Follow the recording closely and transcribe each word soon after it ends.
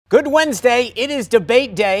Good Wednesday. It is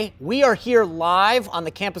debate day. We are here live on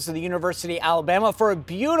the campus of the University of Alabama for a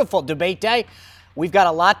beautiful debate day. We've got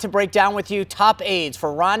a lot to break down with you. Top aides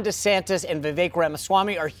for Ron DeSantis and Vivek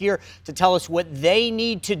Ramaswamy are here to tell us what they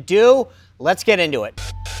need to do. Let's get into it.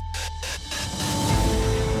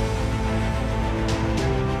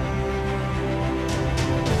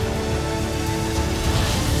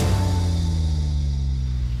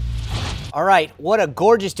 All right, what a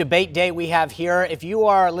gorgeous debate day we have here. If you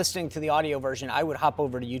are listening to the audio version, I would hop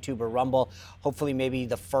over to YouTube or Rumble, hopefully maybe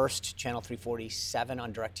the first, channel 347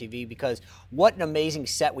 on DirecTV, because what an amazing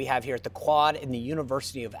set we have here at the Quad in the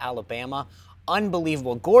University of Alabama.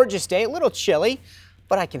 Unbelievable, gorgeous day, a little chilly,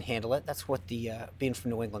 but I can handle it. That's what the being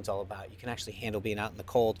from New England's all about. You can actually handle being out in the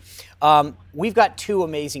cold. We've got two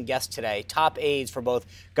amazing guests today, top aides for both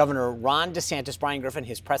Governor Ron DeSantis, Bryan Griffin,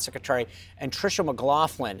 his press secretary, and Trisha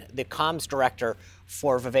McLaughlin, the comms director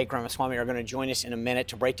for Vivek Ramaswamy, are going to join us in a minute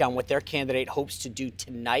to break down what their candidate hopes to do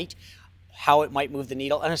tonight, how it might move the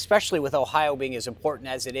needle, and especially with Ohio being as important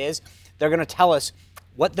as it is, they're going to tell us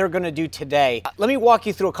what they're going to do today. Let me walk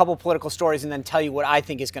you through a couple political stories and then tell you what I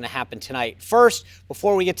think is going to happen tonight. First,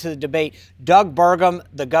 before we get to the debate, Doug Burgum,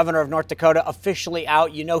 the governor of North Dakota, officially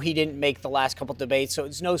out. You know he didn't make the last couple debates, so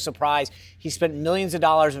it's no surprise. He spent millions of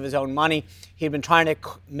dollars of his own money. He had been trying to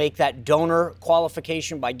make that donor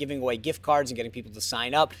qualification by giving away gift cards and getting people to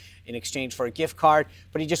sign up in exchange for a gift card,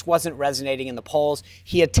 but he just wasn't resonating in the polls.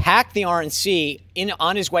 He attacked the RNC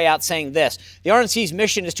on his way out, saying this: the RNC's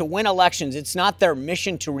mission is to win elections. It's not their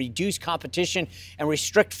mission to reduce competition and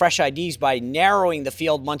restrict fresh IDs by narrowing the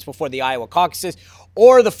field months before the Iowa caucuses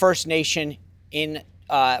or the First Nation New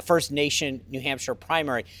Hampshire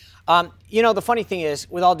primary. The funny thing is,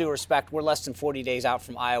 with all due respect, we're less than 40 days out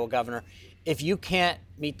from Iowa, Governor. If you can't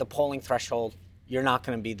meet the polling threshold, you're not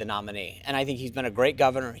going to be the nominee. And I think he's been a great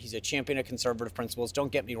governor. He's a champion of conservative principles.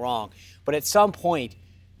 Don't get me wrong. But at some point,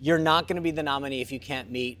 you're not going to be the nominee if you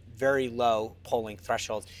can't meet very low polling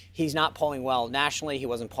thresholds. He's not polling well nationally. He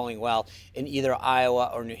wasn't polling well in either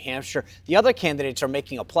Iowa or New Hampshire. The other candidates are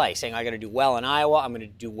making a play, saying, I got to do well in Iowa. I'm going to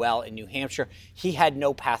do well in New Hampshire. He had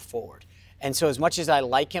no path forward. And so as much as I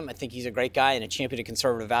like him, I think he's a great guy and a champion of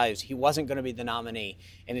conservative values, he wasn't going to be the nominee.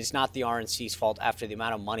 And it's not the RNC's fault after the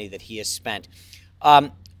amount of money that he has spent.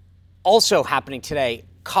 Also happening today,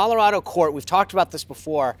 Colorado court, we've talked about this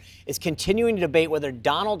before, is continuing to debate whether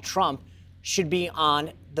Donald Trump should be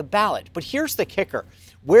on the ballot. But here's the kicker.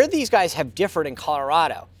 Where these guys have differed in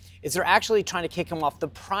Colorado is they're actually trying to kick him off the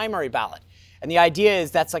primary ballot. And the idea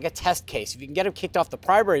is that's like a test case. If you can get him kicked off the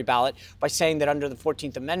primary ballot by saying that under the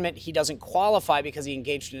 14th Amendment, he doesn't qualify because he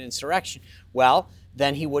engaged in insurrection, well,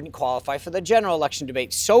 then he wouldn't qualify for the general election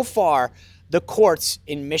debate. So far, the courts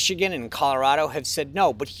in Michigan and Colorado have said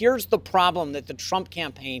no. But here's the problem that the Trump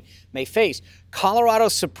campaign may face.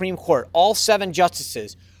 Colorado's Supreme Court, all 7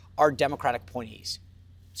 justices are Democratic appointees.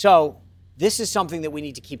 So this is something that we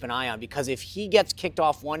need to keep an eye on, because if he gets kicked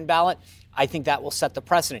off one ballot, I think that will set the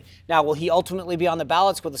precedent. Now, will he ultimately be on the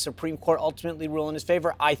ballots? Will the Supreme Court ultimately rule in his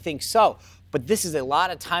favor? I think so. But this is a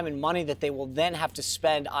lot of time and money that they will then have to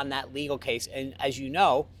spend on that legal case. And as you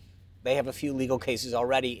know, they have a few legal cases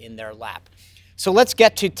already in their lap. So let's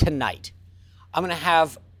get to tonight. I'm going to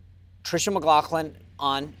have Trisha McLaughlin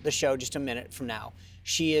on the show just a minute from now.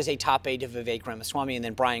 She is a top aide to Vivek Ramaswamy, and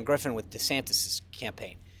then Bryan Griffin with DeSantis'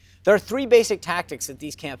 campaign. There are 3 basic tactics that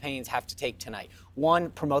these campaigns have to take tonight.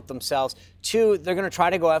 1, promote themselves. 2, they're going to try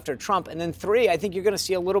to go after Trump. And then 3, I think you're going to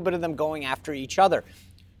see a little bit of them going after each other.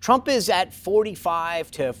 Trump is at 45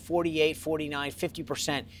 to 48, 49,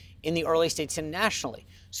 50% in the early states and nationally.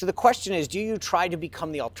 So the question is, do you try to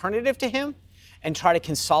become the alternative to him and try to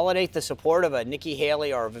consolidate the support of a Nikki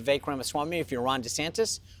Haley or a Vivek Ramaswamy if you're Ron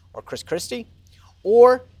DeSantis or Chris Christie?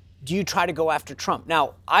 Or do you try to go after Trump?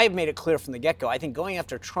 Now, I've made it clear from the get-go, I think going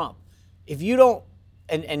after Trump, if you don't,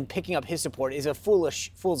 and picking up his support is a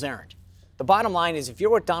fool's errand. The bottom line is, if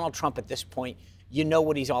you're with Donald Trump at this point, you know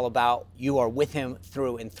what he's all about. You are with him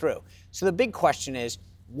through and through. So the big question is,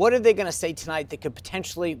 what are they going to say tonight that could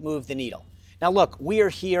potentially move the needle? Now, look, we are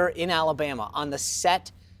here in Alabama on the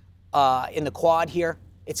set in the Quad here.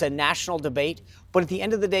 It's a national debate. But at the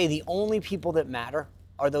end of the day, the only people that matter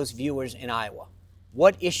are those viewers in Iowa.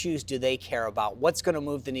 What issues do they care about? What's going to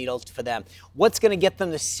move the needle for them? What's going to get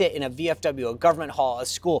them to sit in a VFW, a government hall, a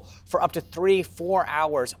school for up to 3-4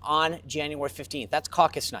 hours on January 15th? That's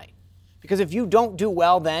caucus night. Because if you don't do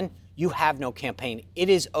well, then you have no campaign. It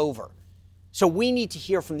is over. So we need to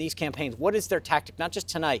hear from these campaigns. What is their tactic, not just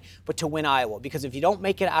tonight, but to win Iowa? Because if you don't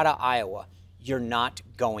make it out of Iowa, you're not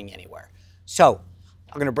going anywhere. So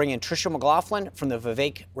I'm going to bring in Trisha McLaughlin from the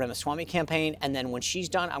Vivek Ramaswamy campaign, and then when she's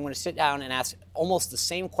done, I'm going to sit down and ask almost the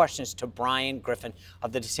same questions to Bryan Griffin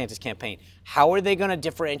of the DeSantis campaign. How are they going to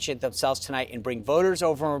differentiate themselves tonight and bring voters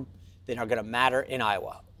over that are going to matter in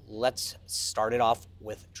Iowa? Let's start it off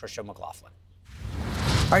with Trisha McLaughlin.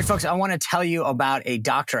 All right, folks, I want to tell you about a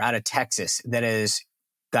doctor out of Texas that has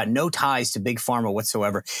got no ties to big pharma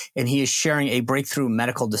whatsoever, and he is sharing a breakthrough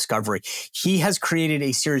medical discovery. He has created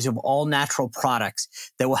a series of all-natural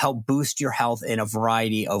products that will help boost your health in a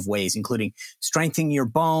variety of ways, including strengthening your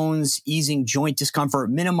bones, easing joint discomfort,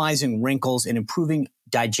 minimizing wrinkles, and improving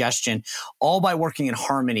digestion, all by working in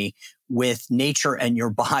harmony with nature and your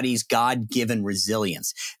body's God-given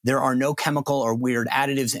resilience. There are no chemical or weird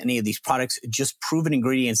additives in any of these products, just proven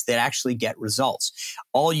ingredients that actually get results.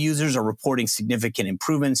 All users are reporting significant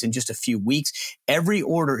improvements in just a few weeks. Every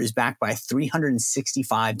order is backed by a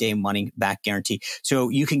 365-day money-back guarantee. So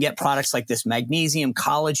you can get products like this, magnesium,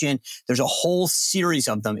 collagen. There's a whole series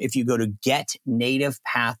of them if you go to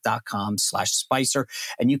getnativepath.com/Spicer,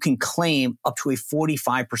 and you can claim up to a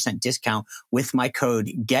 45% discount with my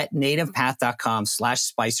code getnativepath.com/Spicer.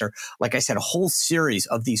 Like I said, a whole series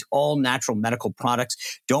of these all-natural medical products.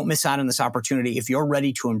 Don't miss out on this opportunity. If you're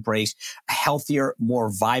ready to embrace a healthier, more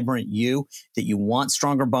vibrant you, that you want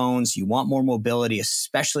stronger bones, you want more mobility,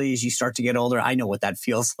 especially as you start to get older. I know what that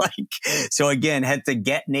feels like. So again, head to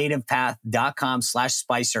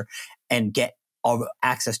getnativepath.com/Spicer and get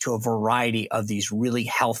access to a variety of these really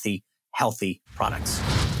healthy products.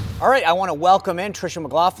 All right, I want to welcome in Trisha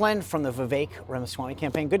McLaughlin from the Vivek Ramaswamy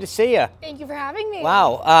campaign. Good to see you. Thank you for having me.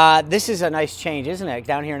 Wow, this is a nice change, isn't it?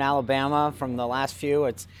 Down here in Alabama from the last few,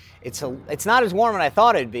 it's not as warm as I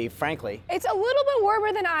thought it'd be, frankly. It's a little bit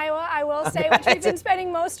warmer than Iowa, I will say, which we've been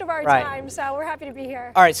spending most of our time, so we're happy to be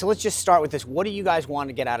here. All right, so let's just start with this. What do you guys want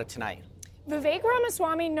to get out of tonight? Vivek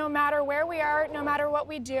Ramaswamy, no matter where we are, no matter what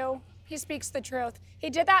we do, he speaks the truth.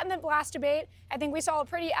 He did that in the last debate. I think we saw a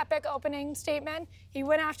pretty epic opening statement. He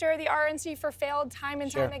went after the RNC for failed time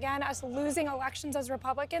and time again, us losing elections as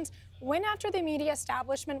Republicans, went after the media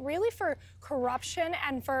establishment really for corruption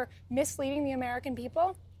and for misleading the American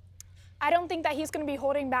people. I don't think that he's going to be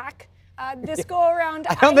holding back this go around.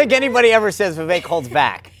 I don't think anybody ever says Vivek holds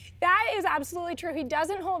back. That is absolutely true. He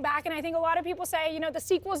doesn't hold back, and I think a lot of people say, the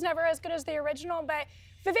sequel's never as good as the original, but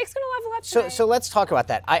Vivek's going to level up tonight. So let's talk about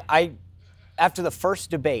that. I after the first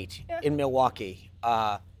debate in Milwaukee,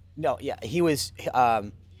 he was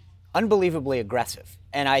unbelievably aggressive,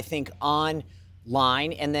 and I think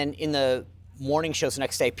online and then in the morning shows the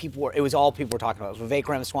next day, people were talking about. It was Vivek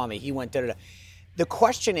Ramaswamy. He went da-da-da. The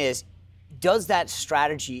question is, does that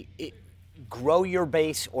strategy grow your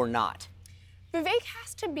base or not? Vivek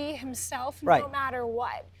has to be himself no matter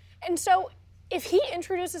what. And so if he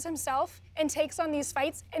introduces himself and takes on these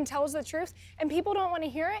fights and tells the truth and people don't want to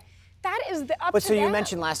hear it, that is up to them. But so you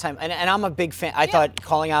mentioned last time, and I'm a big fan. I thought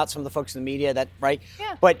calling out some of the folks in the media,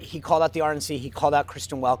 Yeah. But he called out the RNC, he called out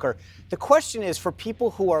Kristen Welker. The question is, for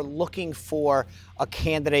people who are looking for a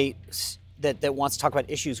candidate that wants to talk about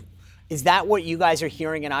issues, is that what you guys are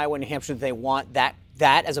hearing in Iowa and New Hampshire? They want that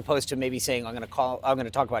as opposed to maybe saying, I'm going to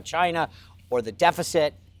talk about China or the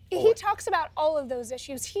deficit? He talks about all of those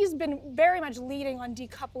issues. He's been very much leading on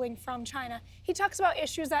decoupling from China. He talks about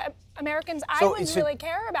issues that Iowans really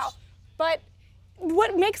care about. But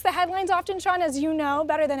what makes the headlines often, Sean, as you know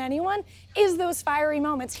better than anyone, is those fiery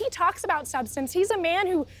moments. He talks about substance. He's a man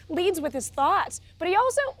who leads with his thoughts, but he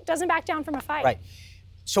also doesn't back down from a fight. Right.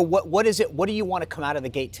 So what is it? What do you want to come out of the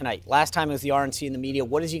gate tonight? Last time it was the RNC and the media.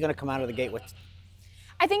 What is he going to come out of the gate with?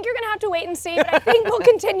 I think you're going to have to wait and see, but I think we'll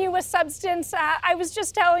continue with substance. I was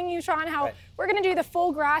just telling you, Sean, how we're going to do the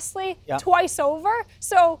full Grassley twice over.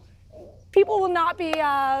 So people will not be,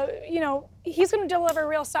 he's going to deliver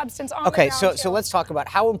real substance on the ground. Okay, so let's talk about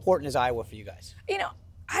how important is Iowa for you guys?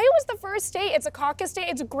 Iowa's the first state. It's a caucus state.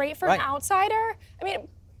 It's great for an outsider. I mean,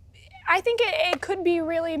 I think it could be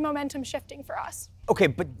really momentum shifting for us. Okay,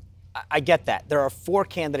 but I get that. There are 4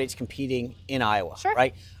 candidates competing in Iowa,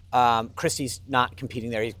 right? Christie's not competing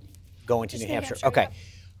there. He's going to New Hampshire. Okay. Yeah.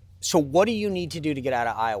 So what do you need to do to get out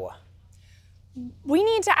of Iowa? We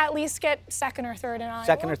need to at least get second or third in Iowa.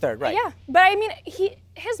 Second or third, right. Yeah, but I mean,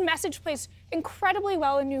 his message plays incredibly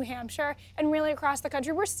well in New Hampshire and really across the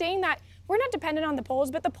country. We're seeing that we're not dependent on the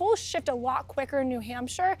polls, but the polls shift a lot quicker in New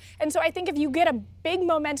Hampshire. And so I think if you get a big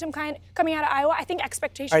momentum coming out of Iowa, I think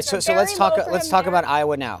expectations are very low for him. Let's talk about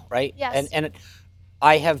Iowa now, right? Yes. And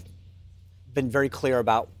I have been very clear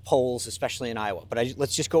about polls, especially in Iowa. But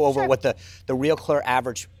let's just go over what the real clear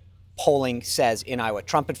average polling says in Iowa.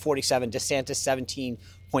 Trump at 47, DeSantis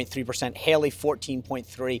 17.3%, Haley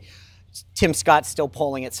 14.3%. Tim Scott's still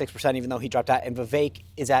polling at 6%, even though he dropped out, and Vivek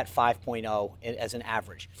is at 5.0 as an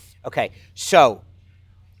average. Okay, so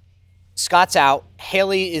Scott's out.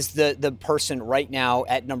 Haley is the person right now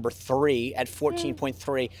at number 3 at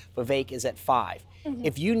 14.3. Vivek is at 5.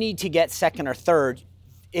 If you need to get second or third,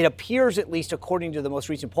 it appears, at least according to the most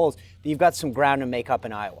recent polls, that you've got some ground to make up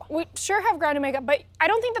in Iowa. We sure have ground to make up, but I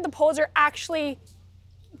don't think that the polls are actually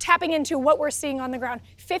tapping into what we're seeing on the ground.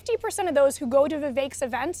 50% of those who go to Vivek's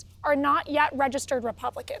events are not yet registered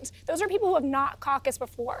Republicans. Those are people who have not caucused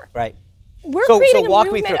before. Right. We're creating a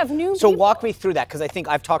movement of new So people. walk me through that, because I think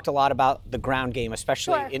I've talked a lot about the ground game,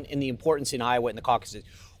 especially Sure. in the importance in Iowa and the caucuses.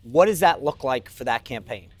 What does that look like for that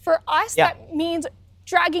campaign? For us, Yeah. that means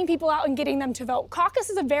dragging people out and getting them to vote. Caucus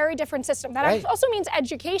is a very different system. That Right. also means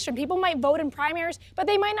education. People might vote in primaries, but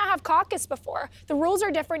they might not have caucus before. The rules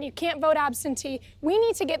are different. You can't vote absentee. We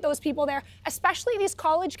need to get those people there, especially these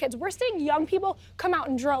college kids. We're seeing young people come out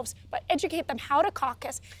in droves, but educate them how to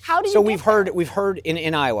caucus. How do you So get we've heard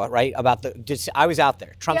in Iowa, right, about I was out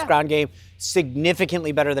there. Trump's Yeah. ground game,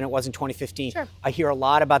 significantly better than it was in 2015. Sure. I hear a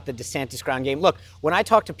lot about the DeSantis ground game. Look, when I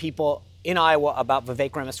talk to people in Iowa about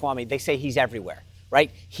Vivek Ramaswamy, they say he's everywhere. Right?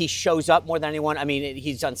 He shows up more than anyone. I mean,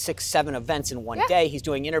 he's done 6, 7 events in one Yeah. day. He's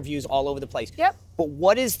doing interviews all over the place. Yep. But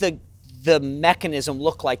what is the mechanism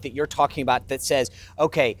look like that you're talking about that says,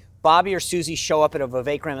 okay, Bobby or Susie show up at a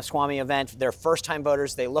Vivek Ramaswamy event. They're first-time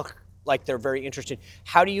voters. They look like they're very interested.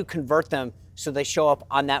 How do you convert them so they show up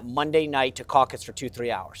on that Monday night to caucus for 2-3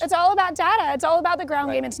 hours? It's all about data. It's all about the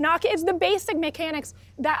ground game. It's the basic mechanics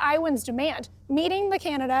that Iowans demand. Meeting the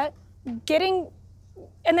candidate, getting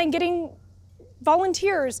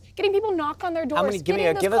volunteers, getting people knock on their doors. How many?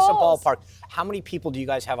 Give us a ballpark. How many people do you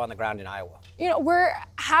guys have on the ground in Iowa? You know,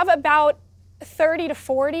 have about 30 to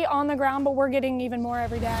 40 on the ground, but we're getting even more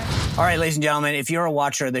every day. All right, ladies and gentlemen, if you're a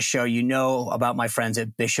watcher of this show, you know about my friends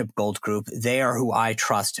at Bishop Gold Group. They are who I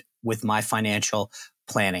trust with my financial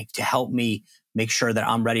planning to help me make sure that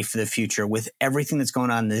I'm ready for the future. With everything that's going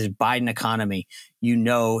on in this Biden economy, you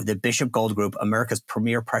know that Bishop Gold Group, America's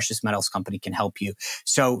premier precious metals company, can help you.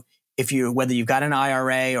 So whether you've got an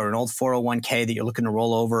IRA or an old 401k that you're looking to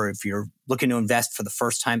roll over, if you're looking to invest for the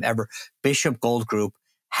first time ever, Bishop Gold Group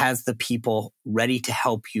has the people ready to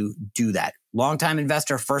help you do that. Longtime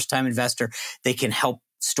investor, first-time investor, they can help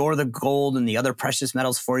store the gold and the other precious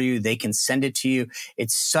metals for you. They can send it to you.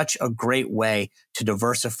 It's such a great way to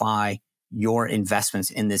diversify your investments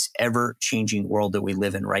in this ever-changing world that we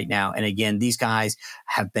live in right now. And again, these guys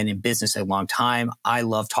have been in business a long time. I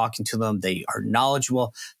love talking to them. They are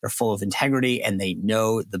knowledgeable, they're full of integrity, and they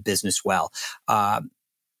know the business well.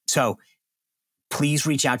 So please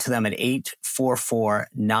reach out to them at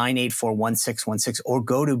 844-984-1616 or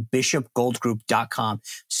go to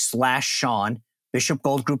bishopgoldgroup.com/Sean.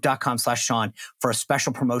 bishopgoldgroup.com/Sean for a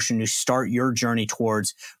special promotion to start your journey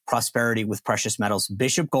towards prosperity with precious metals.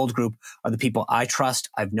 Bishop Gold Group are the people I trust.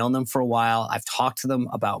 I've known them for a while. I've talked to them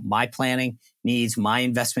about my planning needs, my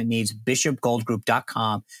investment needs.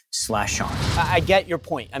 bishopgoldgroup.com/Sean. I get your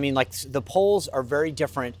point. I mean, like, the polls are very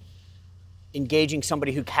different engaging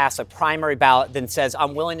somebody who casts a primary ballot than says,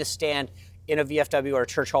 I'm willing to stand in a VFW or a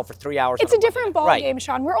church hall for 3 hours. It's a different ball right. game,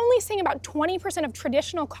 Sean. We're only seeing about 20% of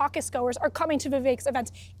traditional caucus goers are coming to Vivek's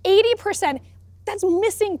events. 80%, that's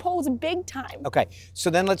missing polls big time. Okay, so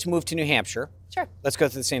then let's move to New Hampshire. Sure. Let's go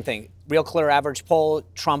through the same thing. Real Clear average poll,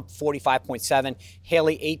 Trump 45.7,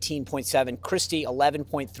 Haley 18.7, Christie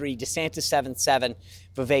 11.3, DeSantis 7.7,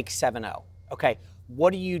 Vivek 7.0. Okay,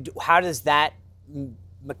 what do you do? How does that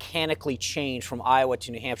mechanically change from Iowa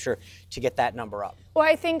to New Hampshire to get that number up? Well,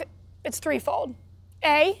 I think it's threefold.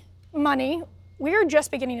 A, money. We are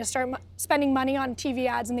just beginning to start spending money on TV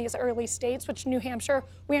ads in these early states, which New Hampshire,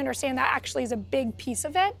 we understand that actually is a big piece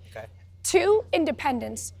of it. Okay. 2,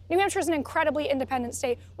 independence. New Hampshire is an incredibly independent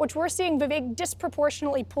state, which we're seeing Vivek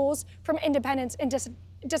disproportionately pulls from independents and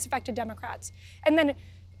disaffected Democrats. And then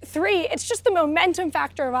 3, it's just the momentum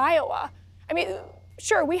factor of Iowa. I mean,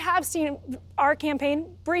 sure, we have seen our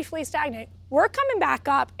campaign briefly stagnate. We're coming back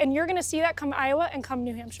up, and you're going to see that come Iowa and come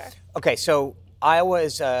New Hampshire. Okay, so Iowa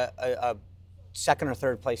is a second or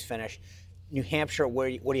third place finish. New Hampshire, what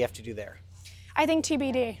do you have to do there? I think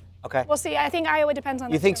TBD. Okay. We'll see. I think Iowa depends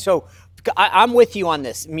on You think so? I'm with you on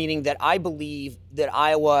this, meaning that I believe that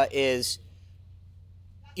Iowa is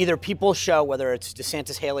either people show, whether it's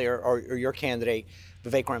DeSantis, Haley, or your candidate,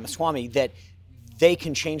 Vivek Ramaswamy, that they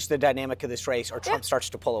can change the dynamic of this race or Trump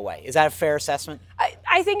starts to pull away. Is that a fair assessment?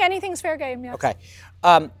 I think anything's fair game, yes. Okay.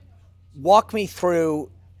 Walk me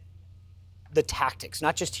through the tactics,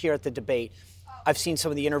 not just here at the debate. I've seen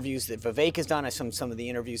some of the interviews that Vivek has done. I've seen some of the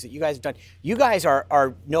interviews that you guys have done. You guys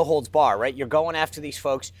are no holds bar, right? You're going after these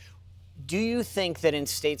folks. Do you think that in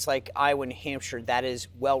states like Iowa and New Hampshire that is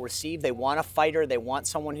well received? They want a fighter, they want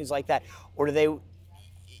someone who's like that, or do they,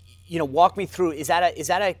 walk me through? Is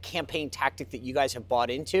that a campaign tactic that you guys have bought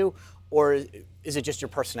into, or is it just your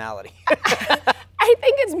personality? I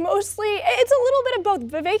think it's a little bit of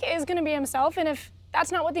both. Vivek is going to be himself, and if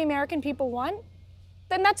that's not what the American people want,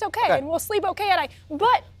 then that's okay, and we'll sleep okay at night.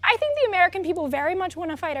 But I think the American people very much want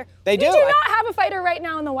a fighter. They do. We do not have a fighter right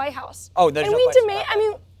now in the White House. Oh, there's and no we question demand. about that. I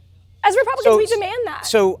mean, as Republicans, we demand that.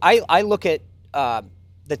 So I look at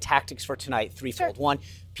the tactics for tonight threefold. Sure. One,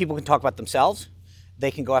 people can talk about themselves, they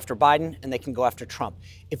can go after Biden, and they can go after Trump.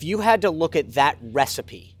 If you had to look at that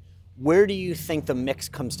recipe, where do you think the mix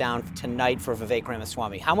comes down tonight for Vivek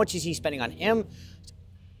Ramaswamy? How much is he spending on him?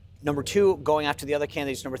 Number two, going after the other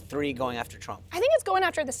candidates. Number three, going after Trump. I think it's going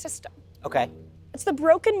after the system. Okay. It's the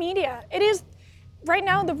broken media. It is right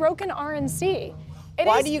now the broken RNC.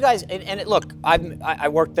 Why do you guys? Look, I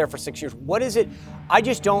worked there for 6 years. What is it? I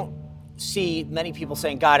just don't see many people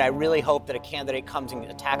saying, God, I really hope that a candidate comes and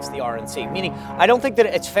attacks the RNC. Meaning, I don't think that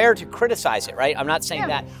it's fair to criticize it, right? I'm not saying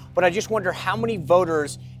that. But I just wonder how many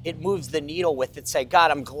voters it moves the needle with that say, God,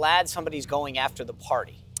 I'm glad somebody's going after the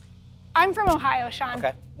party. I'm from Ohio, Sean.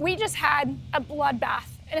 Okay. We just had a bloodbath,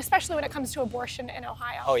 and especially when it comes to abortion in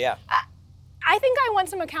Ohio. Oh, yeah. I think I want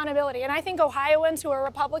some accountability, and I think Ohioans who are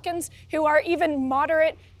Republicans, who are even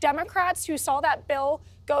moderate Democrats who saw that bill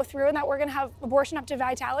go through and that we're going to have abortion up to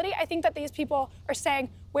vitality, I think that these people are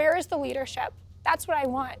saying, where is the leadership? That's what I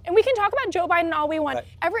want. And we can talk about Joe Biden all we want. Right.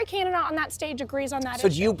 Every candidate on that stage agrees on that issue. So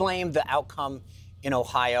do you blame the outcome in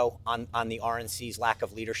Ohio on the RNC's lack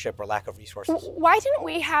of leadership or lack of resources? Why didn't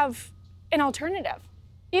we have an alternative?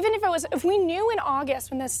 Even if we knew in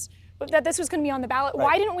August that this was going to be on the ballot, Right.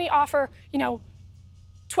 why didn't we offer,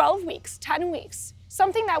 12 weeks, 10 weeks,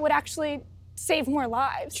 something that would actually save more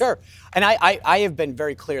lives? Sure. And I have been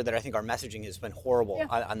very clear that I think our messaging has been horrible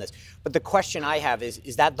on this. But the question I have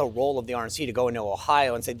is that the role of the RNC to go into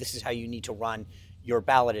Ohio and say this is how you need to run your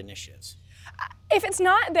ballot initiatives? If it's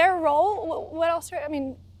not their role, what else?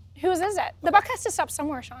 Whose is it? The buck has to stop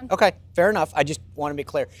somewhere, Sean. Okay, fair enough. I just want to be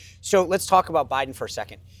clear. So let's talk about Biden for a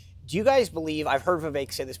second. Do you guys believe, I've heard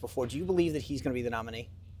Vivek say this before, do you believe that he's going to be the nominee?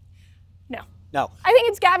 No. No. I think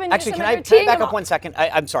it's Gavin Newsom. Actually, can I back up 1 second?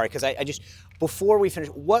 I'm sorry, because I just, before we finish,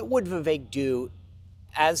 what would Vivek do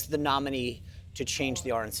as the nominee to change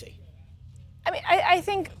the RNC? I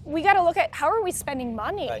think we got to look at how are we spending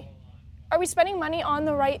money? Right. Are we spending money on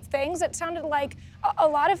the right things? It sounded like a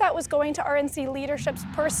lot of that was going to RNC leadership's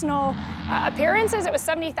personal appearances. It was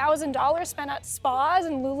 $70,000 spent at spas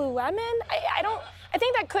and Lululemon. I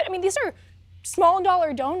think that could, these are small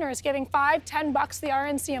dollar donors giving $5, $10 to the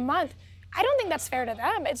RNC a month. I don't think that's fair to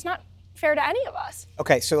them. It's not fair to any of us.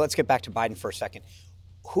 Okay, so let's get back to Biden for a second.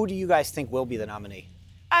 Who do you guys think will be the nominee?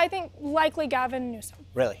 I think likely Gavin Newsom.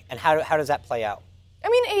 Really? And how does that play out?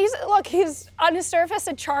 He's on his surface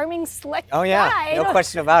a charming, slick guy. Oh yeah, no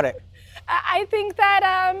question about it. I think that,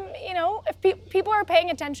 if people are paying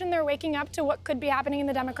attention, they're waking up to what could be happening in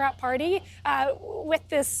the Democrat Party with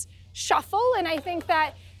this shuffle, and I think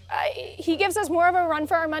that he gives us more of a run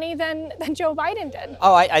for our money than Joe Biden did.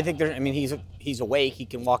 Oh, I think he's awake. He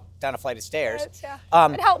can walk down a flight of stairs.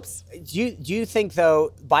 It helps. Do you think,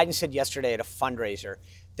 though, Biden said yesterday at a fundraiser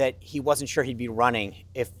that he wasn't sure he'd be running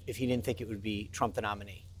if he didn't think it would be Trump the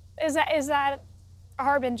nominee? Is that a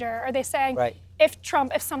harbinger? Are they saying if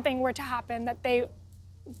something were to happen that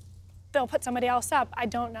they'll put somebody else up? I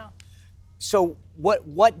don't know. So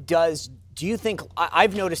do you think,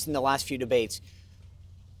 I've noticed in the last few debates,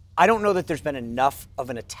 I don't know that there's been enough of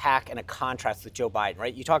an attack and a contrast with Joe Biden,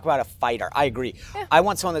 right? You talk about a fighter. I agree. Yeah. I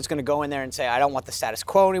want someone that's going to go in there and say, I don't want the status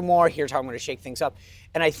quo anymore. Here's how I'm going to shake things up.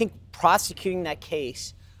 And I think prosecuting that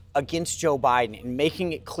case against Joe Biden and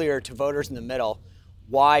making it clear to voters in the middle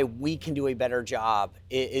why we can do a better job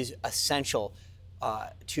is essential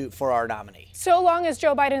for our nominee. So long as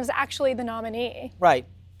Joe Biden is actually the nominee. Right.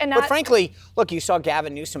 But frankly, look, you saw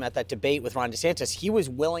Gavin Newsom at that debate with Ron DeSantis. He was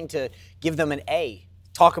willing to give them an A.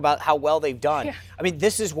 Talk about how well they've done. Yeah.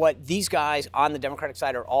 This is what these guys on the Democratic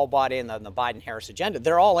side are all bought in on the Biden-Harris agenda.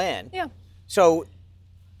 They're all in. Yeah. So,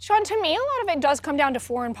 Sean, to me, a lot of it does come down to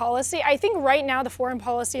foreign policy. I think right now the foreign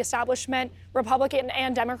policy establishment, Republican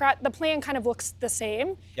and Democrat, the plan kind of looks the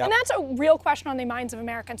same. Yep. And that's a real question on the minds of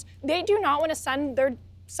Americans. They do not want to send their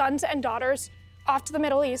sons and daughters off to the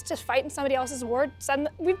Middle East to fight in somebody else's war.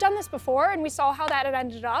 We've done this before, and we saw how that had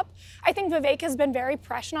ended up. I think Vivek has been very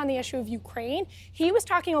prescient on the issue of Ukraine. He was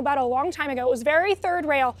talking about a long time ago. It was very third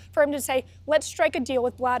rail for him to say, let's strike a deal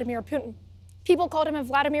with Vladimir Putin. People called him a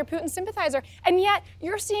Vladimir Putin sympathizer. And yet,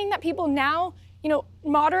 you're seeing that people now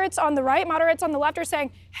moderates on the right, moderates on the left are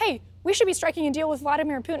saying, hey, we should be striking a deal with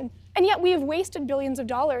Vladimir Putin. And yet we have wasted billions of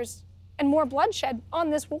dollars and more bloodshed on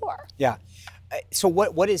this war. Yeah. So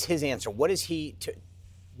what is his answer? What does he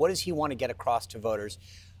want to get across to voters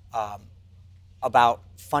about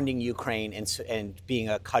funding Ukraine and being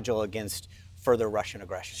a cudgel against further Russian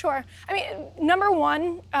aggression? Sure. I mean, number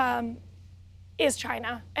one is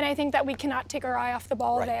China, and I think that we cannot take our eye off the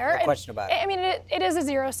ball there. No question about it. I mean, it is a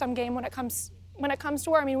zero-sum game when it comes to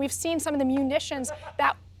war. I mean, we've seen some of the munitions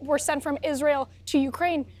that were sent from Israel to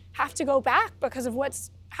Ukraine have to go back because of what's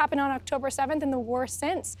happened on October 7th and the war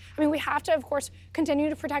since. I mean, we have to, of course, continue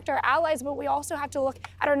to protect our allies, but we also have to look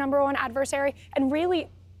at our number one adversary and really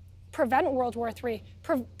prevent World War III,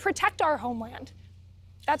 protect our homeland.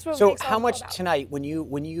 That's what. So, how much tonight,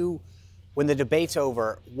 when the debate's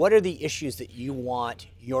over, what are the issues that you want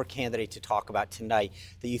your candidate to talk about tonight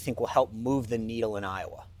that you think will help move the needle in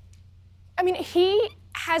Iowa? I mean, he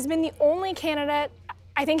has been the only candidate.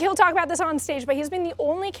 I think he'll talk about this on stage, but he's been the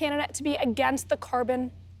only candidate to be against the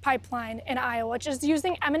carbon pipeline in Iowa, which is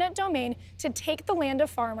using eminent domain to take the land of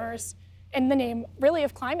farmers in the name, really,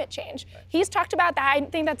 of climate change. Right. He's talked about that. I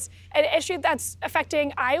think that's an issue that's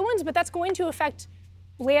affecting Iowans, but that's going to affect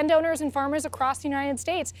landowners and farmers across the United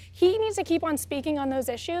States. He needs to keep on speaking on those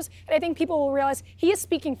issues, and I think people will realize he is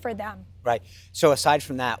speaking for them. Right. So aside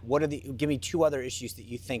from that, give me two other issues that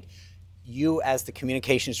you think you, as the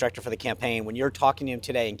communications director for the campaign, when you're talking to him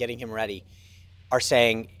today and getting him ready, are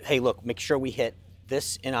saying, hey, look, make sure we hit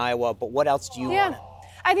this in Iowa, but what else do you want?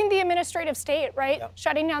 I think the administrative state, right? Yep.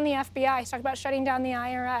 Shutting down the FBI. He's talked about shutting down the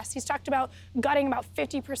IRS. He's talked about gutting about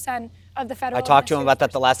 50% of the federal. I talked to him about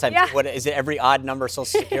that the last time. Yeah. What is it? Every odd number, Social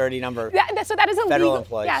Security number. So that is a federal legal.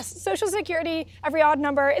 Employees. Yes, Social Security, every odd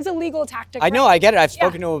number is a legal tactic. I know, I get it. I've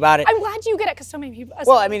spoken to him about it. I'm glad you get it because so many people.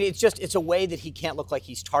 Well, I mean, it's a way that he can't look like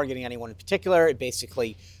he's targeting anyone in particular. It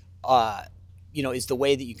basically, is the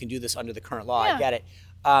way that you can do this under the current law. Yeah. I get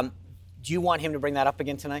it. Do you want him to bring that up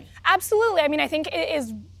again tonight? Absolutely. I mean, I think it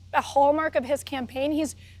is a hallmark of his campaign.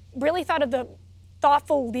 He's really thought of the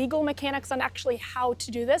thoughtful legal mechanics on actually how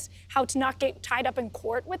to do this, how to not get tied up in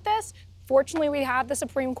court with this. Fortunately, we have the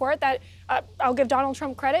Supreme Court that, I'll give Donald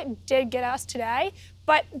Trump credit, did get us today.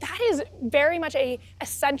 But that is very much an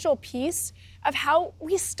essential piece of how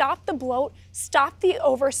we stop the bloat, stop the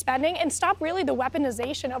overspending, and stop really the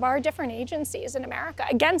weaponization of our different agencies in America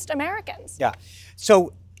against Americans. Yeah.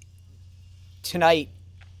 So tonight,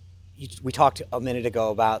 we talked a minute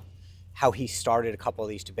ago about how he started a couple of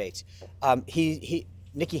these debates.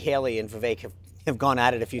 Nikki Haley and Vivek have gone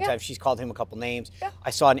at it a few times. She's called him a couple names. Yeah.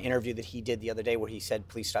 I saw an interview that he did the other day where he said,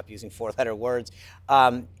 please stop using four-letter words.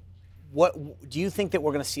 What do you think that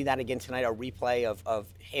we're going to see that again tonight, a replay of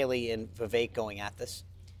Haley and Vivek going at this?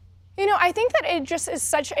 I think that it just is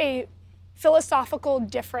such a philosophical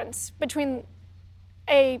difference between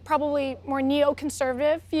a probably more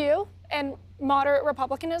neoconservative view and moderate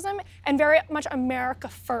republicanism and very much America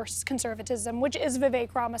First conservatism, which is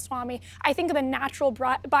Vivek Ramaswamy. I think the natural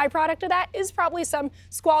byproduct of that is probably some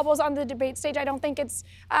squabbles on the debate stage. I don't think it's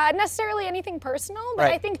necessarily anything personal, but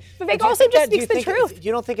right. I think Vivek also just speaks the truth.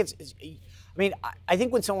 You don't think it's I mean, I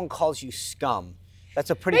think when someone calls you scum,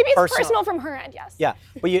 that's a pretty Maybe it's personal from her end, yes. Yeah,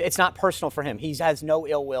 but it's not personal for him. He has no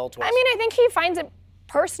ill will towards. I mean, I think he finds it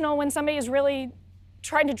personal when somebody is really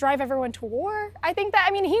trying to drive everyone to war. I think that,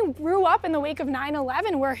 he grew up in the wake of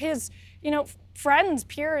 9/11 where his, friends,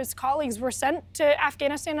 peers, colleagues were sent to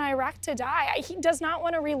Afghanistan and Iraq to die. He does not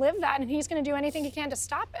want to relive that, and he's going to do anything he can to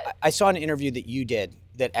stop it. I saw an interview that you did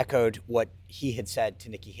that echoed what he had said to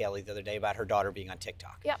Nikki Haley the other day about her daughter being on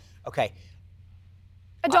TikTok. Yep. Okay.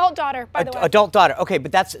 Adult daughter, by the way. Adult daughter. Okay,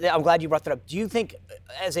 but I'm glad you brought that up. Do you think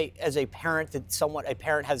as a parent that a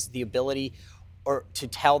parent has the ability or to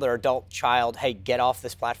tell their adult child, hey, get off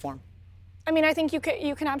this platform? I think you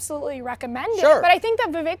can absolutely recommend Sure. it. But I think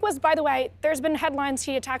that Vivek was, by the way, there's been headlines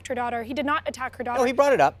he attacked her daughter. He did not attack her daughter. No, he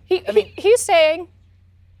brought it up. He's saying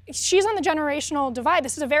she's on the generational divide.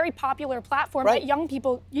 This is a very popular platform right. that young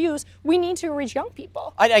people use. We need to reach young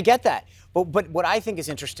people. I get that. But what I think is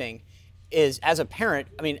interesting is, as a parent,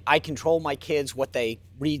 I control my kids, what they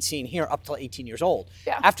read, see, and hear up till 18 years old.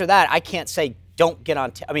 Yeah. After that, I can't say, don't get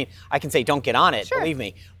on, I can say don't get on it, sure. Believe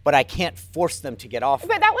me, but I can't force them to get off.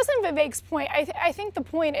 But that wasn't Vivek's point. I think the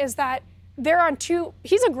point is that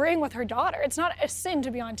he's agreeing with her daughter. It's not a sin to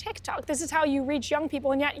be on TikTok. This is how you reach young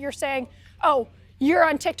people, and yet you're saying, oh, you're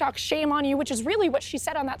on TikTok, shame on you, which is really what she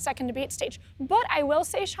said on that second debate stage. But I will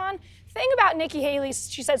say, Sean, the thing about Nikki Haley,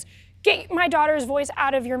 she says, get my daughter's voice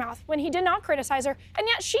out of your mouth, when he did not criticize her, and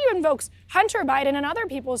yet she invokes Hunter Biden and other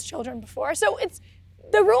people's children before. So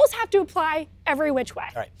the rules have to apply every which way.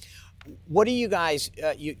 All right. what do you guys?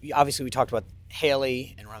 Obviously we talked about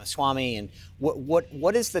Haley and Ramaswamy, and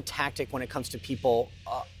what is the tactic when it comes to people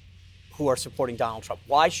who are supporting Donald Trump?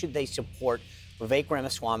 Why should they support Vivek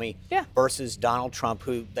Ramaswamy versus Donald Trump,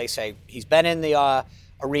 who they say he's been in the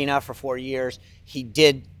arena for 4 years? He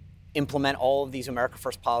did implement all of these America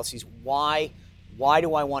First policies. Why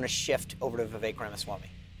do I want to shift over to Vivek Ramaswamy?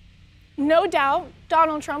 No doubt,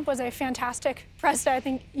 Donald Trump was a fantastic president. I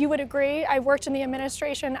think you would agree. I worked in the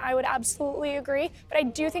administration. I would absolutely agree. But I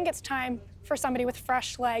do think it's time for somebody with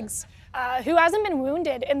fresh legs who hasn't been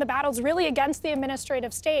wounded in the battles really against the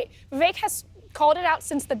administrative state. Vivek has called it out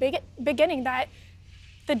since the beginning that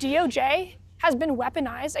the DOJ has been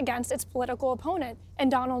weaponized against its political opponent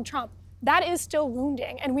and Donald Trump. That is still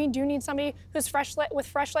wounding, and we do need somebody who's with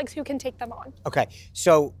fresh legs who can take them on. Okay,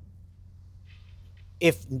 so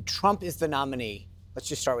if Trump is the nominee, let's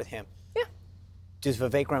just start with him. Yeah. Does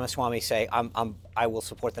Vivek Ramaswamy say, I will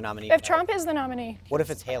support the nominee? If Trump is the nominee. What if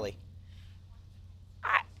it's Haley?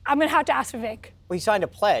 I'm going to have to ask Vivek. Well, he signed a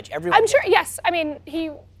pledge. Everyone I'm sure, yes. I mean,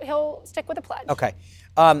 he'll stick with the pledge. Okay.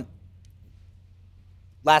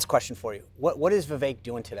 Last question for you. What is Vivek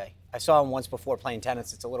doing today? I saw him once before playing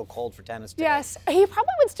tennis. It's a little cold for tennis today. Yes, he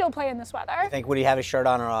probably would still play in this weather. I think, would he have his shirt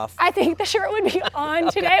on or off? I think the shirt would be on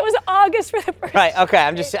today. It was August for the first Right, okay,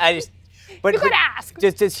 but you could ask. Do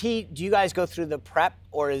you guys go through the prep,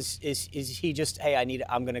 or is he just, hey,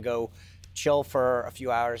 I'm gonna go chill for a few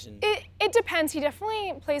hours? And It depends. He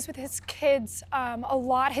definitely plays with his kids a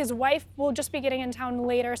lot. His wife will just be getting in town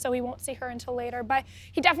later, so he won't see her until later. But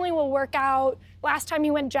he definitely will work out. Last time he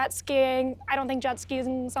went jet skiing. I don't think jet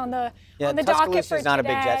skiing's on the docket for today. Not a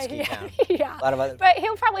big jet ski town. Yeah. A lot of other. But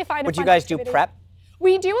he'll probably find. Would you guys do prep?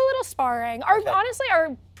 We do a little sparring. Honestly,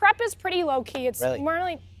 our prep is pretty low key. It's more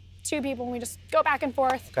like 2 people, and we just go back and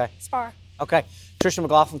forth. Okay. Spar. Okay. Trisha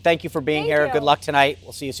McLaughlin, thank you for being here. You. Good luck tonight.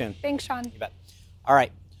 We'll see you soon. Thanks, Sean. You bet. All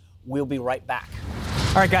right. We'll be right back.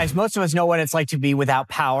 All right, guys. Most of us know what it's like to be without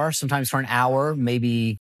power, sometimes for an hour,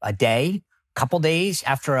 maybe a day, a couple days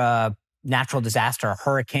after a natural disaster, a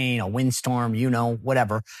hurricane, a windstorm,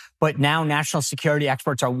 whatever. But now national security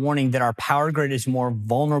experts are warning that our power grid is more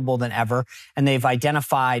vulnerable than ever. And they've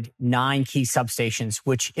identified 9 key substations,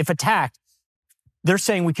 which, if attacked, they're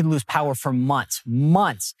saying we could lose power for months.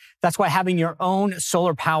 That's why having your own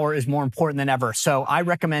solar power is more important than ever. So I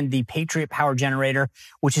recommend the Patriot Power Generator,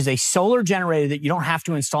 which is a solar generator that you don't have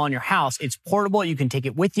to install in your house. It's portable. You can take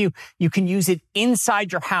it with you. You can use it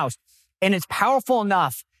inside your house. And it's powerful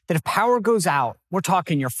enough that if power goes out, we're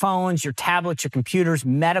talking your phones, your tablets, your computers,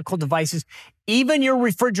 medical devices, even your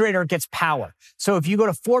refrigerator gets power. So if you go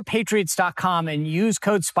to 4patriots.com and use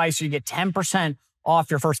code SPICER, you get 10%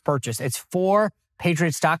 off your first purchase. It's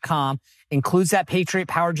 4patriots.com, includes that Patriot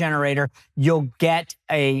Power Generator. You'll get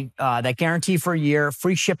that guarantee for a year,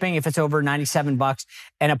 free shipping if it's over $97,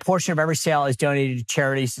 and a portion of every sale is donated to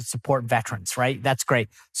charities that support veterans, right? That's great.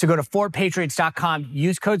 So go to 4patriots.com,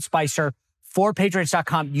 use code SPICER,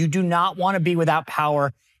 4patriots.com. You do not want to be without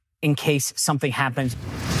power in case something happens.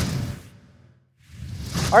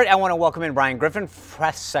 All right, I want to welcome in Bryan Griffin,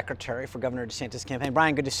 press secretary for Governor DeSantis' campaign.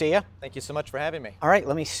 Bryan, good to see you. Thank you so much for having me. All right,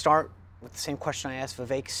 let me start with the same question I asked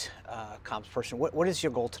Vivek's comms person. What is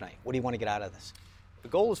your goal tonight? What do you want to get out of this? The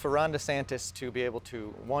goal is for Ron DeSantis to be able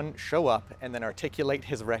to, 1, show up and then articulate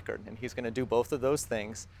his record, and he's going to do both of those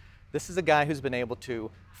things. This is a guy who's been able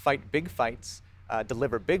to fight big fights,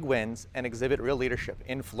 deliver big wins, and exhibit real leadership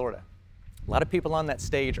in Florida. A lot of people on that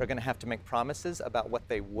stage are going to have to make promises about what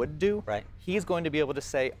they would do. Right. He's going to be able to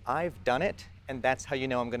say, I've done it, and that's how you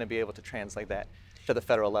know I'm going to be able to translate that to the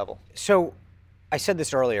federal level. So I said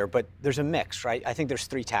this earlier, but there's a mix, right? I think there's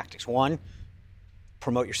 3 tactics. 1,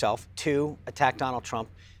 promote yourself. 2, attack Donald Trump.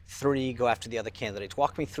 3, go after the other candidates.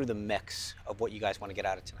 Walk me through the mix of what you guys want to get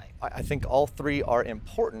out of tonight. I think all 3 are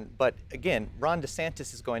important, but again, Ron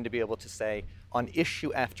DeSantis is going to be able to say, on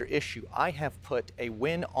issue after issue, I have put a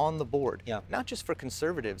win on the board, not just for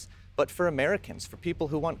conservatives, but for Americans, for people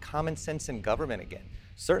who want common sense in government again,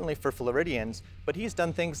 certainly for Floridians, but he's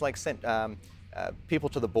done things like sent people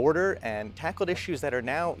to the border and tackled issues that are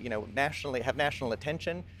now, have national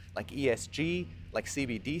attention, like ESG, like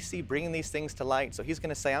CBDC, bringing these things to light. So he's going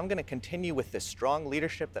to say, I'm going to continue with this strong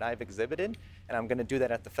leadership that I've exhibited, and I'm going to do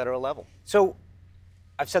that at the federal level. So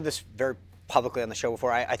I've said this very publicly on the show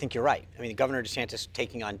before. I think you're right. I mean, Governor DeSantis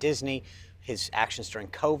taking on Disney, his actions during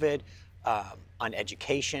COVID, on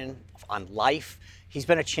education, on life. He's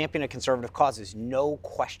been a champion of conservative causes, no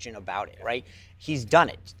question about it, right? He's done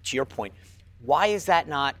it, to your point. Why is that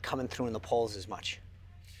not coming through in the polls as much?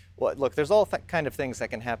 Well, look, there's all kind of things that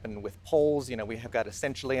can happen with polls. You know, we have got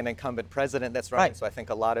essentially an incumbent president that's running, Right. so I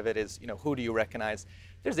think a lot of it is, you know, who do you recognize?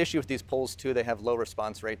 There's issue with these polls too. They have low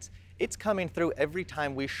response rates. It's coming through every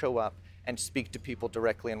time we show up and speak to people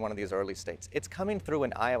directly in one of these early states. It's coming through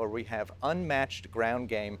in Iowa where we have unmatched ground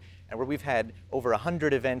game and where we've had over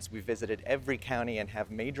 100 events. We've visited every county and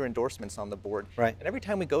have major endorsements on the board. Right. And every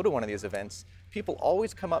time we go to one of these events, people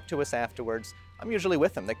always come up to us afterwards. I'm usually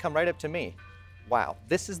with them. They come right up to me. Wow,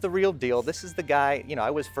 this is the real deal. This is the guy, you know, I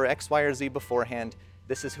was for X, Y, or Z beforehand.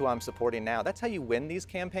 This is who I'm supporting now. That's how you win these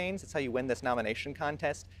campaigns. That's how you win this nomination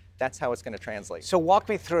contest. That's how it's going to translate. So walk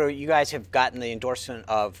me through, you guys have gotten the endorsement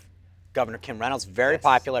of Governor Kim Reynolds, very Yes.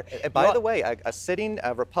 popular. By the way, a sitting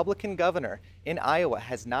Republican governor in Iowa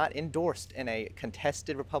has not endorsed in a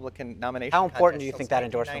contested Republican nomination. How important contest do you since think that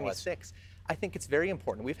endorsement was? 1996. I think it's very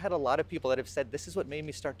important. We've had a lot of people that have said, this is what made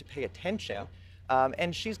me start to pay attention. Yeah.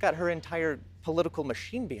 And she's got her entire political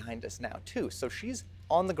machine behind us now, too. So she's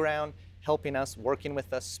on the ground, helping us, working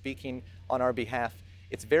with us, speaking on our behalf.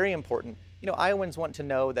 It's very important. You know, Iowans want to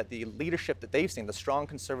know that the leadership that they've seen, the strong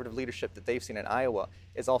conservative leadership that they've seen in Iowa,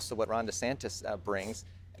 is also what Ron DeSantis brings.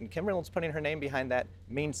 And Kim Reynolds putting her name behind that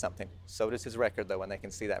means something. So does his record, though, and they can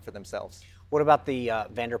see that for themselves. What about the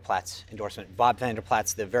Vanderplaats endorsement? Bob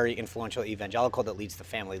Vanderplaats, the very influential evangelical that leads the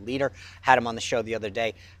family leader, had him on the show the other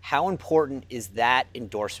day. How important is that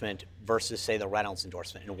endorsement versus, say, the Reynolds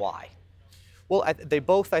endorsement, and why? Well, they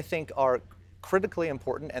both, I think, are critically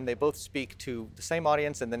important, and they both speak to the same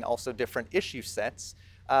audience and then also different issue sets.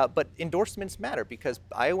 But endorsements matter because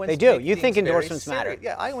Iowans They do. take You think things very endorsements matter?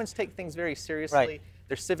 Yeah, Iowans take things very seriously. Right.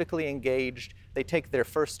 They're civically engaged. They take their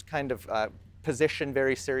first kind of position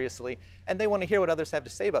very seriously, and they want to hear what others have to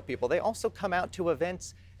say about people. They also come out to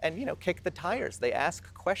events and, you know, kick the tires. They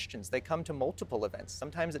ask questions. They come to multiple events.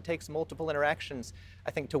 Sometimes it takes multiple interactions,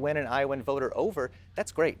 I think, to win an Iowan voter over.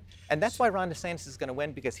 That's great. And that's why Ron DeSantis is going to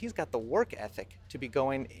win, because he's got the work ethic to be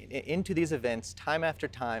going into these events time after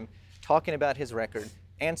time, talking about his record,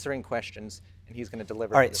 answering questions, and he's going to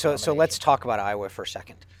deliver. All right, so let's talk about Iowa for a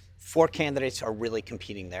second. 4 candidates are really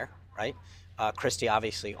competing there, right? Christie,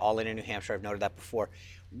 obviously, all in New Hampshire. I've noted that before.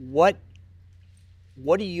 What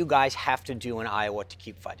do you guys have to do in Iowa to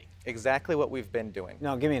keep fighting? Exactly what we've been doing.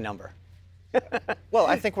 No, give me a number. Well,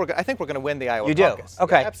 I think we're going to win the Iowa You do? caucus.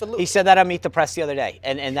 Okay. Yeah, absolutely. He said that on Meet the Press the other day.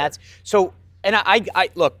 And that's so, and I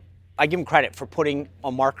look, I give him credit for putting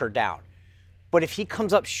a marker down. But if he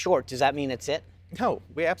comes up short, does that mean it's it? No,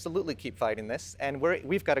 we absolutely keep fighting this, and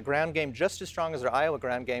we've got a ground game just as strong as our Iowa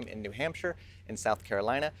ground game in New Hampshire, in South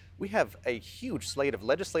Carolina. We have a huge slate of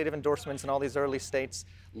legislative endorsements in all these early states,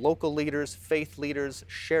 local leaders, faith leaders,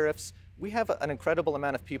 sheriffs. We have an incredible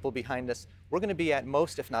amount of people behind us. We're going to be at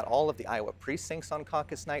most, if not all, of the Iowa precincts on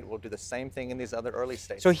caucus night. We'll do the same thing in these other early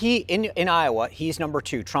states. So he, in Iowa, he's number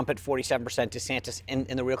 2, Trump at 47%, DeSantis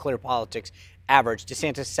in the Real Clear Politics average,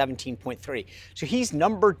 DeSantis 17.3. So he's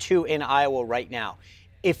number 2 in Iowa right now.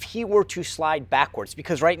 If he were to slide backwards,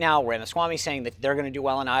 because right now Ramaswamy is saying that they're going to do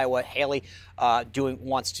well in Iowa, Haley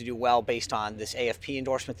wants to do well based on this AFP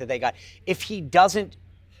endorsement that they got. If he doesn't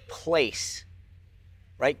place,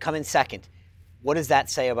 right, come in second, what does that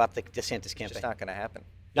say about the DeSantis campaign? It's just not going to happen.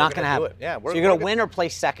 Not going to happen. Yeah, so you're going to win or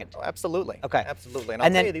place second? Oh, absolutely. Okay. Absolutely. And And I'll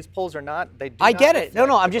then- tell you, these polls are not, they do I not get it. No,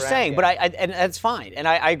 reflect I'm the just ground saying, game. but and that's fine. And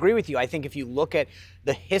I agree with you. I think if you look at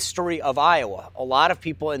the history of Iowa, a lot of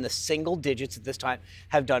people in the single digits at this time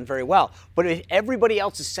have done very well. But if everybody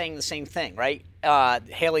else is saying the same thing, right?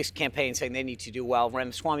 Haley's campaign saying they need to do well,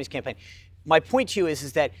 Ramaswamy's campaign. My point to you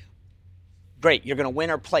is that, great, you're going to win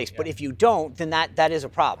or place. But if you don't, then that is a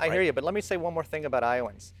problem. I hear you, but let me say one more thing about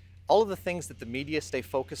Iowans. All of the things that the media stay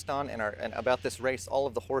focused on and about this race, all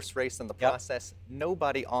of the horse race and the process,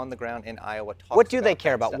 nobody on the ground in Iowa talks about. What do they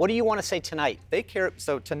care that about? stuff. What do you want to say tonight? They care.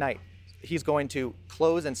 So tonight, he's going to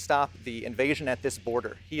close and stop the invasion at this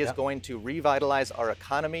border. He is going to revitalize our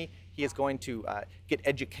economy. He is going to get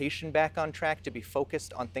education back on track to be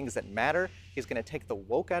focused on things that matter. He's going to take the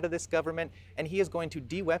woke out of this government, and he is going to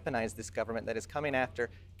de-weaponize this government that is coming after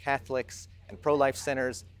Catholics and pro-life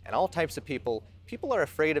centers and all types of people. People are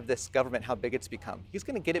afraid of this government, how big it's become. He's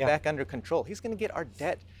going to get it back under control. He's going to get our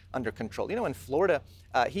debt under control. You know, in Florida,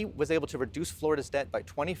 he was able to reduce Florida's debt by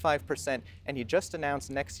 25%, and he just announced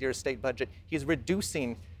next year's state budget. He's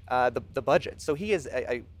reducing the budget. So he has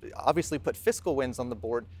obviously put fiscal wins on the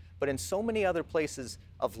board, but in so many other places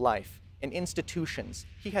of life, in institutions,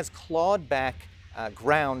 he has clawed back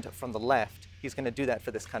ground from the left. He's going to do that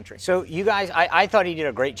for this country. So you guys, I thought he did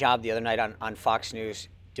a great job the other night on Fox News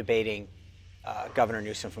debating Governor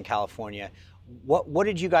Newsom from California. What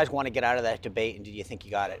did you guys want to get out of that debate, and did you think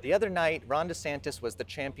you got it? The other night, Ron DeSantis was the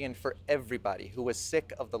champion for everybody who was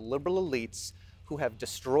sick of the liberal elites who have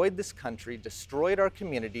destroyed this country, destroyed our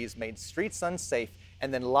communities, made streets unsafe,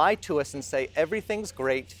 and then lie to us and say everything's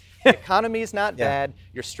great, the economy's not bad,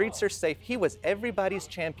 your streets are safe. He was everybody's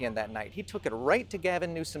champion that night. He took it right to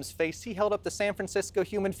Gavin Newsom's face. He held up the San Francisco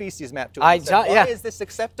human feces map to him and said, why is this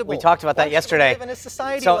acceptable? We talked about that yesterday. We live in a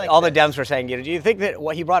society so like all this? the Dems were saying, do you think that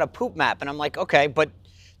he brought a poop map? And I'm like, okay, but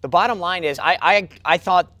the bottom line is I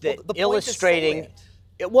thought that the point illustrating,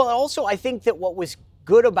 is also I think that what was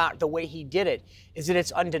good about the way he did it is that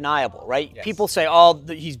it's undeniable, right? Yes. People say,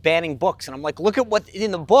 he's banning books. And I'm like, look at what's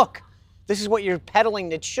in the book. This is what you're peddling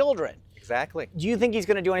to children. Exactly. Do you think he's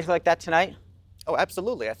going to do anything like that tonight? Oh,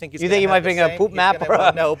 absolutely. I think he's. You think he might bring a poop map?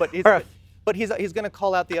 No, but he's going to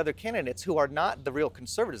call out the other candidates who are not the real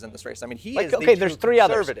conservatives in this race. I mean, he is the there's true three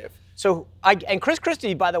others. conservative. So and Chris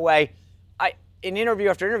Christie, by the way, in interview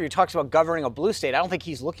after interview talks about governing a blue state. I don't think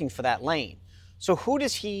he's looking for that lane. So who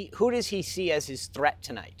does he see as his threat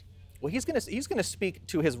tonight? Well, he's going to speak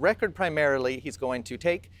to his record primarily. He's going to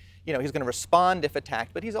take. He's going to respond if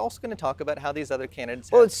attacked, but he's also going to talk about how these other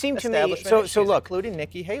candidates have it seemed to me, so look, including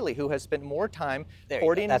Nikki Haley, who has spent more time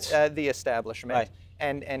courting the establishment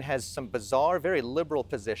right. and has some bizarre, very liberal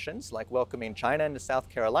positions, like welcoming China into South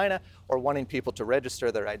Carolina or wanting people to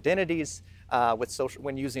register their identities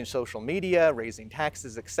when using social media, raising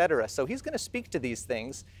taxes, etc. So he's going to speak to these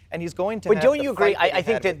things, and he's going to. But don't you agree? I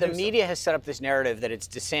think that the media has set up this narrative that it's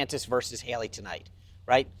DeSantis versus Haley tonight,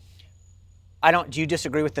 right? Do you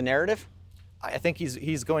disagree with the narrative? I think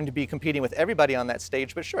he's going to be competing with everybody on that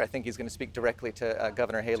stage, but sure, I think he's going to speak directly to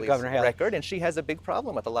Governor Haley's record, and she has a big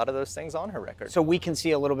problem with a lot of those things on her record. So we can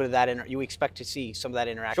see a little bit of that. You expect to see some of that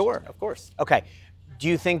interaction? Sure, of course. Okay. Do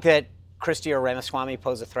you think that Christie or Ramaswamy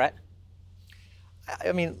pose a threat?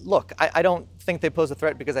 I mean, look, I don't think they pose a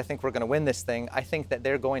threat because I think we're going to win this thing. I think that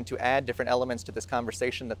they're going to add different elements to this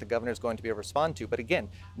conversation that the governor's going to be able to respond to. But again,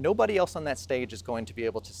 nobody else on that stage is going to be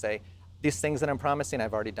able to say, these things that I'm promising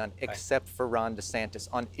I've already done, except for Ron DeSantis.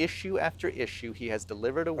 On issue after issue, he has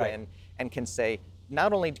delivered a win and can say,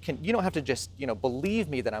 not only you don't have to just believe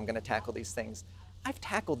me that I'm going to tackle these things. I've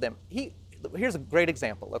tackled them. Here's a great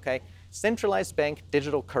example, okay? Centralized bank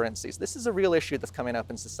digital currencies. This is a real issue that's coming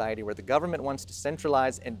up in society where the government wants to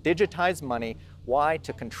centralize and digitize money. Why?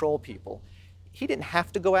 To control people. He didn't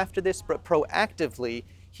have to go after this, but proactively,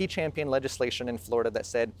 he championed legislation in Florida that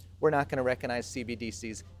said, we're not going to recognize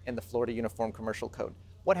CBDCs in the Florida Uniform Commercial Code.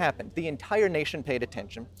 What happened? The entire nation paid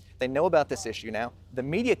attention. They know about this issue now. The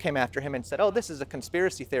media came after him and said, this is a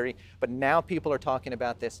conspiracy theory, but now people are talking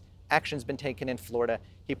about this. Action's been taken in Florida.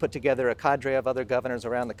 He put together a cadre of other governors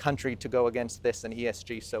around the country to go against this and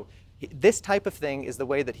ESG. So this type of thing is the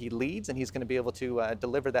way that he leads, and he's going to be able to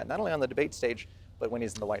deliver that not only on the debate stage, but when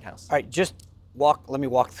he's in the White House. All right, let me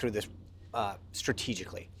walk through this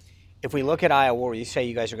strategically. If we look at Iowa, where you say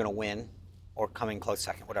you guys are going to win or coming close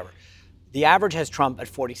second, whatever, the average has Trump at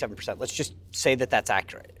 47%. Let's just say that that's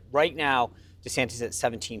accurate. Right now, DeSantis at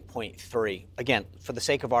 17.3. Again, for the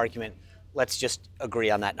sake of argument, let's just agree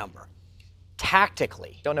on that number.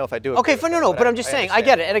 Tactically. Don't know if I do. Okay, but I'm just saying, I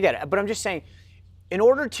get it. But I'm just saying, in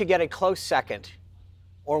order to get a close second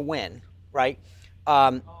or win, right,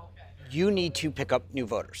 you need to pick up new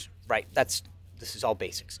voters, right? This is all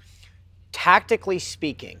basics. Tactically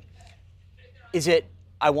speaking, is it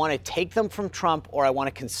I want to take them from Trump or I want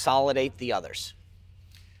to consolidate the others?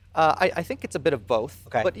 I think it's a bit of both.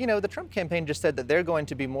 Okay. But, the Trump campaign just said that they're going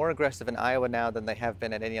to be more aggressive in Iowa now than they have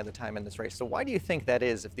been at any other time in this race. So why do you think that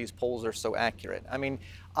is if these polls are so accurate? I mean,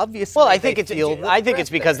 obviously, well, I think it's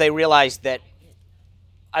because they realize that.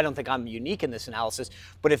 I don't think I'm unique in this analysis,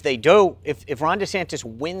 but if Ron DeSantis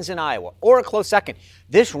wins in Iowa or a close second,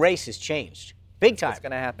 this race has changed. Big time. It's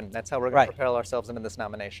going to happen. That's how we're going to propel ourselves into this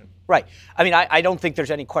nomination. Right. I mean, I don't think there's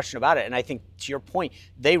any question about it. And I think, to your point,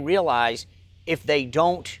 they realize if they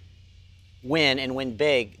don't win and win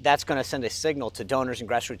big, that's going to send a signal to donors and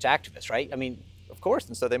grassroots activists, right? I mean, of course.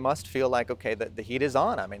 And so they must feel like, okay, the heat is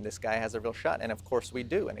on. I mean, this guy has a real shot. And of course we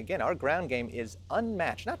do. And again, our ground game is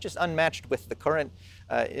unmatched, not just unmatched with the current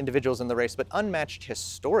individuals in the race, but unmatched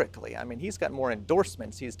historically. I mean, he's got more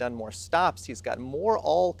endorsements. He's done more stops. He's got more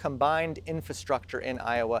all combined infrastructure in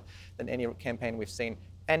Iowa than any campaign we've seen.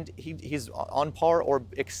 And he's on par or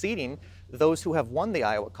exceeding those who have won the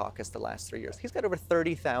Iowa caucus the last 3 years. He's got over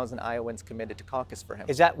 30,000 Iowans committed to caucus for him.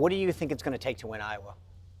 What do you think it's going to take to win Iowa?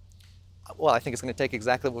 Well, I think it's going to take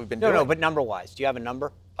exactly what we've been doing. No, but number-wise, do you have a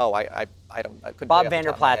number? Oh, I couldn't. Bob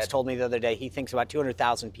Vanderplaats told me the other day he thinks about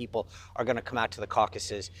 200,000 people are going to come out to the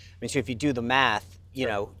caucuses. I mean, so if you do the math, you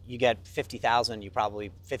know, you get 50,000, you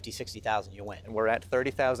probably 50, 60,000, you win. And we're at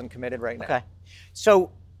 30,000 committed right now. Okay.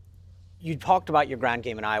 So you talked about your ground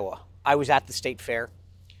game in Iowa. I was at the state fair.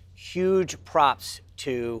 Huge props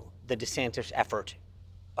to the DeSantis effort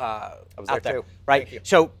I was out there there, too. right? Thank you.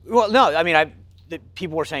 So, well, no, I mean,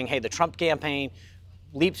 people were saying, hey, the Trump campaign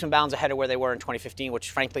leaps and bounds ahead of where they were in 2015,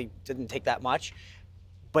 which frankly didn't take that much.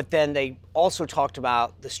 But then they also talked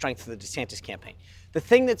about the strength of the DeSantis campaign. The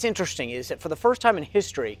thing that's interesting is that for the first time in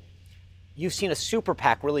history, you've seen a super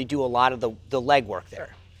PAC really do a lot of the legwork there.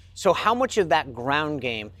 Sure. So how much of that ground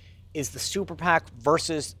game is the super PAC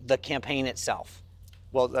versus the campaign itself?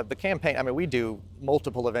 Well, the campaign, I mean, we do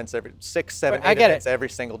multiple events every 6, 7, I 8 get events it. every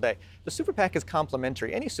single day. The super PAC is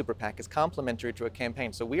complementary. Any super PAC is complementary to a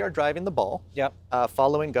campaign. So we are driving the ball, Yep.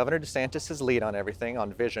 Following Governor DeSantis' lead on everything,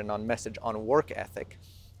 on vision, on message, on work ethic.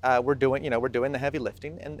 We're doing the heavy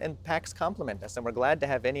lifting, and PACs complement us, and we're glad to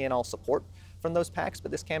have any and all support from those PACs.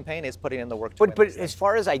 But this campaign is putting in the work to win But this as thing.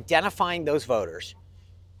 far as identifying those voters,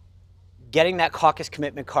 getting that caucus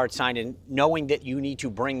commitment card signed and knowing that you need to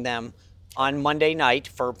bring them on Monday night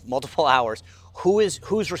for multiple hours,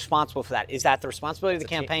 who's responsible for that? Is that the responsibility of the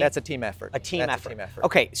campaign? That's a team effort. A team That's effort. A team effort.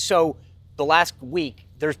 Okay, so the last week,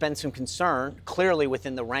 there's been some concern, clearly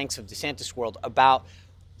within the ranks of DeSantis world, about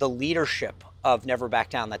the leadership of Never Back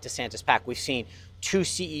Down, that DeSantis PAC. We've seen 2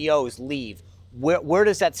 CEOs leave. Where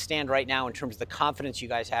does that stand right now in terms of the confidence you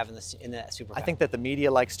guys have in the super PAC? I think that the media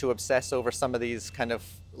likes to obsess over some of these kind of,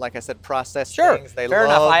 like I said, process Sure, things. They fair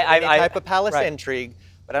love enough. any type of palace right. intrigue,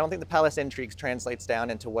 but I don't think the palace intrigue translates down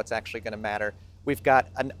into what's actually going to matter. We've got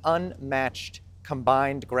an unmatched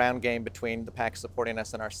combined ground game between the PAC supporting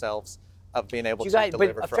us and ourselves of being able You to guys,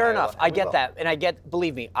 deliver but for fair Iowa, enough. and I we get will. that, and I get.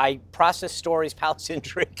 Believe me, I process stories, palace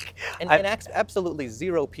intrigue. And absolutely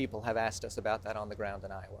zero people have asked us about that on the ground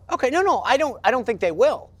in Iowa. Okay, no, I don't think they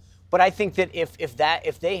will. But I think that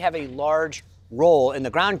if they have a large role in the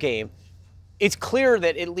ground game, it's clear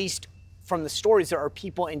that at least from the stories, there are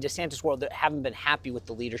people in DeSantis' world that haven't been happy with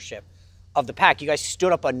the leadership of the PAC. You guys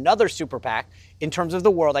stood up another super PAC in terms of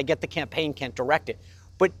the world. I get the campaign can't direct it,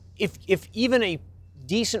 but if even a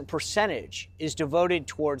decent percentage is devoted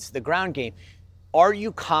towards the ground game, are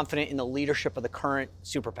you confident in the leadership of the current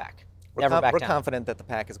super PAC? We're Never back down. confident that the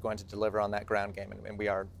PAC is going to deliver on that ground game, and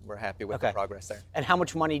we're happy with the progress there. And how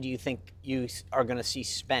much money do you think you are going to see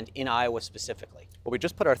spent in Iowa specifically? Well, we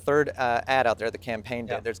just put our third ad out there, the campaign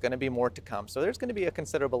did. Yeah. There's going to be more to come. So there's going to be a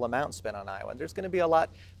considerable amount spent on Iowa. There's going to be a lot.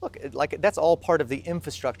 Look, that's all part of the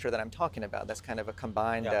infrastructure that I'm talking about. That's kind of a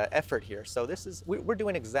combined effort here. So we're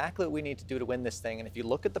doing exactly what we need to do to win this thing. And if you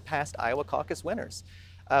look at the past Iowa caucus winners,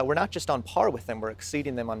 we're not just on par with them, we're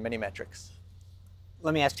exceeding them on many metrics.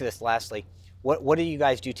 Let me ask you this lastly. What do you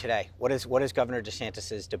guys do today? What does Governor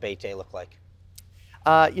DeSantis' debate day look like?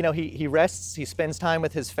 He rests, he spends time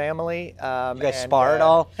with his family. You guys spar at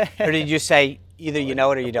all? Or did you say either you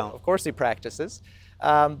know it or you don't? Of course he practices.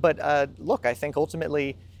 But look, I think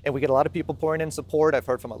ultimately, and we get a lot of people pouring in support. I've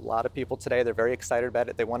heard from a lot of people today. They're very excited about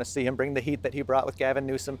it. They want to see him bring the heat that he brought with Gavin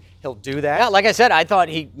Newsom. He'll do that. Yeah, like I said, I thought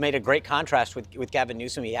he made a great contrast with Gavin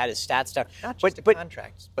Newsom. He had his stats down. Not just a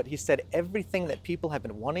contract, but he said everything that people have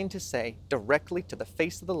been wanting to say directly to the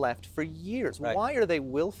face of the left for years. Right. Why are they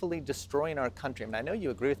willfully destroying our country? I mean, I know you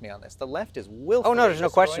agree with me on this. The left is willfully there's no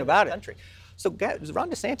question destroying about this it. country. So Ron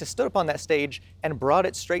DeSantis stood up on that stage and brought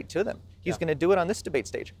it straight to them. He's going to do it on this debate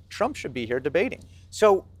stage. Trump should be here debating.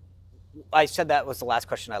 So I said that was the last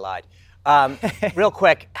question. I lied. Real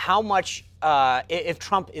quick, how much, if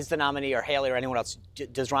Trump is the nominee or Haley or anyone else,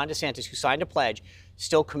 does Ron DeSantis, who signed a pledge,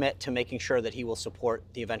 still commit to making sure that he will support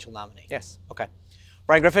the eventual nominee? Yes. Okay.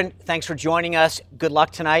 Bryan Griffin, thanks for joining us. Good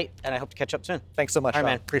luck tonight, and I hope to catch up soon. Thanks so much, All right,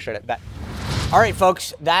 Ron. man. Appreciate it. Bet. All right,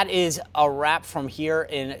 folks, that is a wrap from here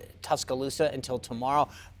in Tuscaloosa until tomorrow.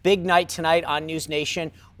 Big night tonight on News Nation.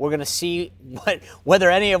 We're going to see whether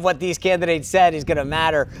any of what these candidates said is going to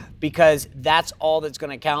matter, because that's all that's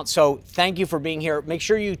going to count. So thank you for being here. Make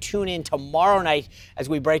sure you tune in tomorrow night as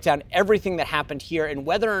we break down everything that happened here and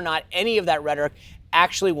whether or not any of that rhetoric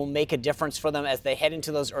actually will make a difference for them as they head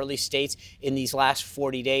into those early states in these last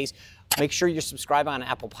 40 days. Make sure you're subscribed on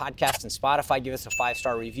Apple Podcasts and Spotify. Give us a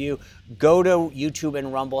 5-star review. Go to YouTube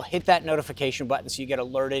and Rumble. Hit that notification button so you get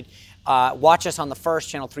alerted. Watch us on the First,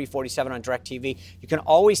 Channel 347 on DirecTV. You can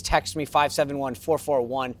always text me,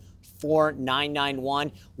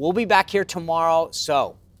 571-441-4991. We'll be back here tomorrow.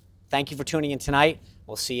 So thank you for tuning in tonight.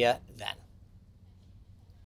 We'll see you then.